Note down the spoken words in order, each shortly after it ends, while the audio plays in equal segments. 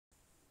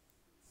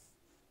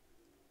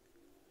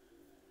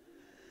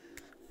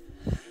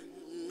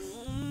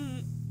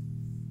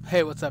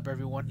Hey, what's up,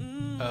 everyone?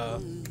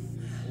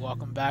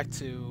 Welcome back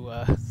to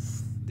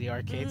the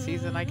arcade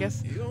season, I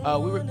guess.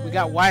 We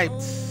got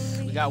wiped.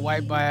 We got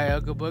wiped by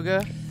Ooga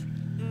Booga.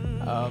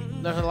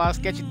 There's a lot of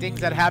sketchy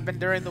things that happened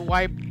during the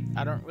wipe.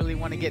 I don't really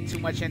want to get too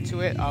much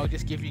into it. I'll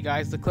just give you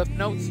guys the cliff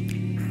notes.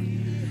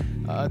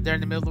 During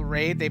the middle of the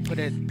raid, they put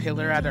a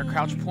pillar at our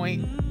crouch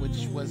point,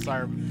 which was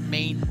our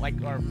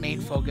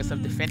main focus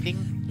of defending.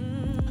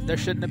 We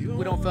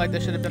don't feel like there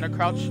should have been a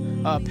crouch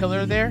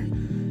pillar there,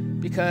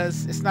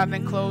 because it's not an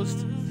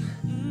enclosed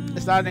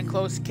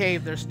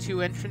cave. There's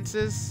two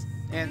entrances,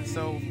 and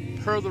so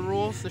per the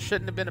rules there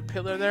shouldn't have been a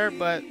pillar there,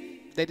 but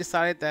they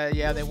decided that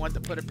they wanted to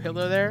put a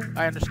pillar there.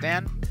 I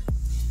understand,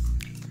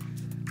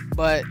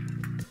 but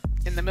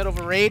in the middle of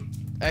a raid,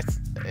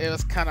 it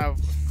was kind of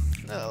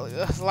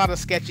a lot of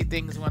sketchy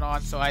things went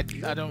on, so I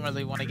don't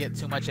really want to get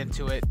too much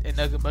into it. And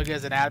Ooga Booga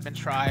is an admin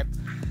tribe,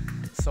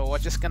 so we're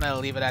just gonna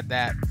leave it at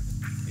that.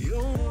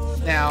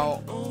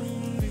 Now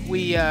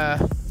we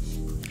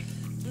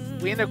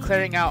ended up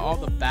clearing out all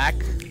the back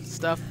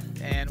stuff,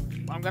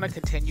 and I'm gonna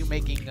continue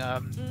making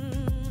some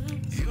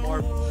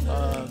more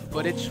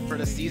footage for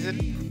the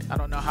season. I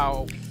don't know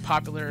how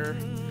popular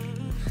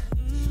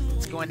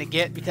it's going to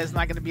get, because it's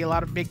not going to be a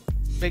lot of big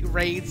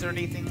raids or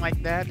anything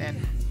like that,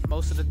 and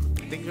most of the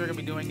things we're gonna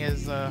be doing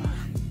is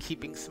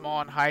keeping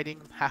small and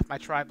hiding. Half my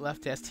tribe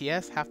left to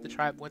STS, half the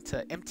tribe went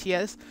to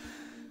MTS.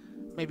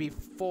 Maybe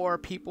 4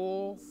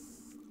 people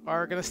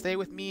are gonna stay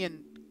with me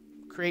and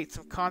create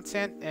some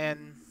content,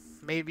 and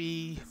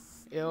maybe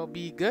it'll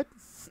be good.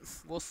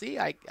 We'll see,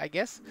 I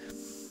guess.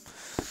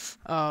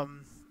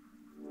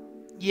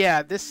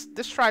 Yeah, this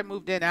tribe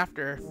moved in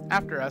after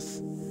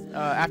us.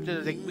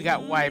 After we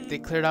got wiped, they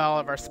cleared out all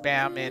of our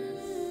spam and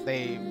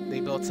they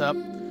built up.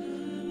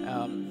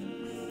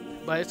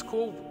 But it's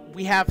cool.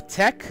 We have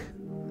tech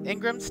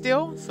Ingram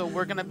still, so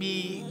we're gonna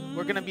be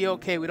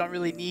okay. We don't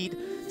really need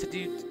to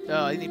do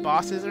any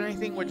bosses or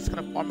anything. We're just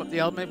gonna farm up the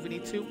element if we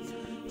need to.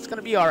 It's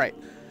gonna be all right.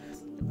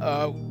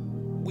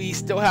 We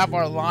still have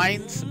our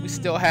lines. We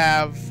still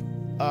have some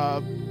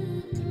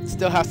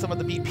of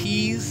the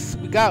BPs.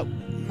 We got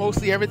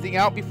mostly everything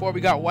out before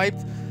we got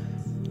wiped.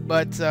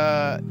 But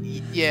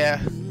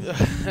yeah,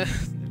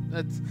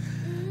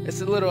 it's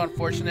a little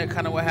unfortunate,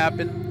 kind of what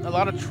happened. A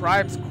lot of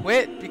tribes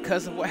quit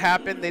because of what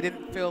happened. They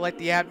didn't feel like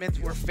the admins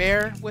were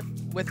fair with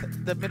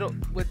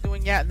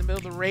doing that in the middle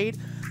of the raid.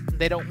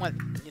 They don't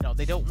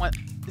want,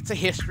 it's a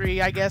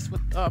history, I guess,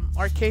 with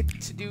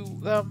Arkade to do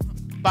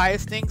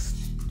biased things.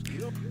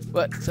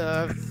 But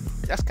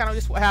that's kind of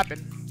just what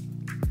happened.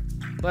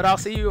 But I'll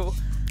see you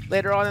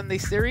later on in the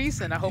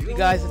series, and I hope you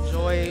guys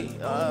enjoy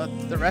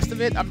the rest of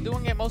it. I'm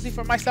doing it mostly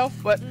for myself,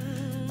 but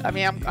I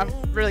mean, I'm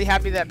really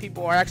happy that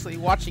people are actually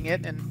watching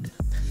it and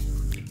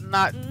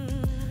not,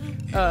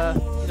 I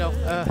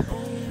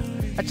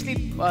just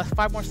need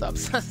 5 more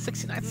subs.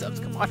 69 subs,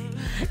 come on,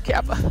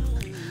 Kappa.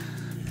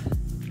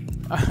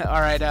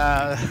 All right,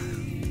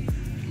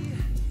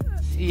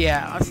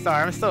 yeah, I'm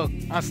sorry.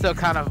 I'm still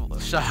kind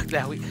of shocked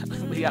that we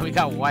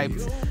got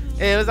wiped.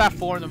 It was at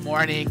 4 in the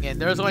morning,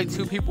 and there was only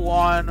 2 people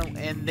on,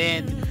 and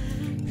then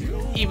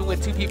even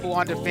with 2 people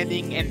on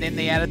defending, and then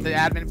they added the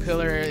admin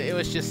pillar, it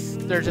was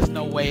just, there's just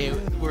no way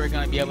we were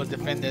gonna be able to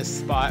defend this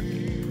spot.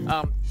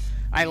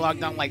 I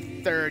logged on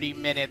like 30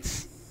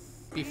 minutes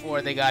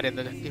before they got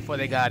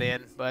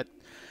in. But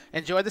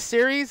enjoy the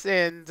series,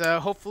 and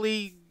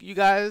hopefully you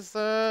guys,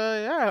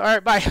 yeah, all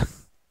right, bye.